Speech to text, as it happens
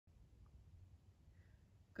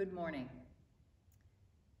Good morning.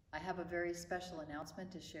 I have a very special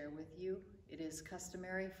announcement to share with you. It is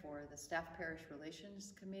customary for the Staff Parish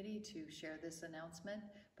Relations Committee to share this announcement,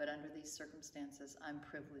 but under these circumstances, I'm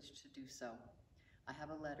privileged to do so. I have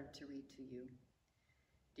a letter to read to you.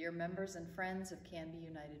 Dear members and friends of Canby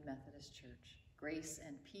United Methodist Church, grace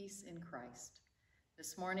and peace in Christ.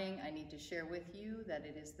 This morning, I need to share with you that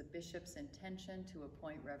it is the Bishop's intention to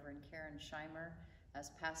appoint Reverend Karen Scheimer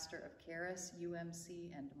as pastor of Charis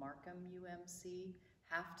UMC and Markham UMC,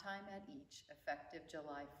 half-time at each, effective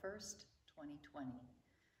July 1st, 2020.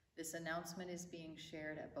 This announcement is being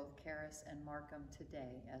shared at both Charis and Markham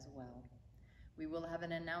today as well. We will have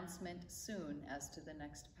an announcement soon as to the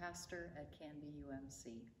next pastor at Canby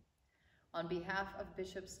UMC. On behalf of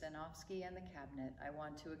Bishop Stanofsky and the Cabinet, I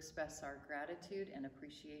want to express our gratitude and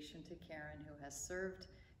appreciation to Karen, who has served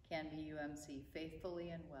Canby UMC faithfully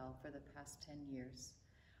and well for the past 10 years.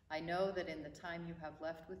 I know that in the time you have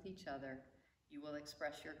left with each other, you will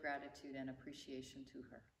express your gratitude and appreciation to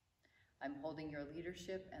her. I'm holding your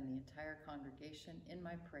leadership and the entire congregation in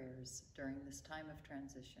my prayers during this time of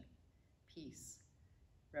transition. Peace.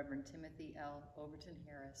 Reverend Timothy L. Overton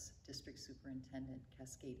Harris, District Superintendent,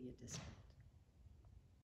 Cascadia District.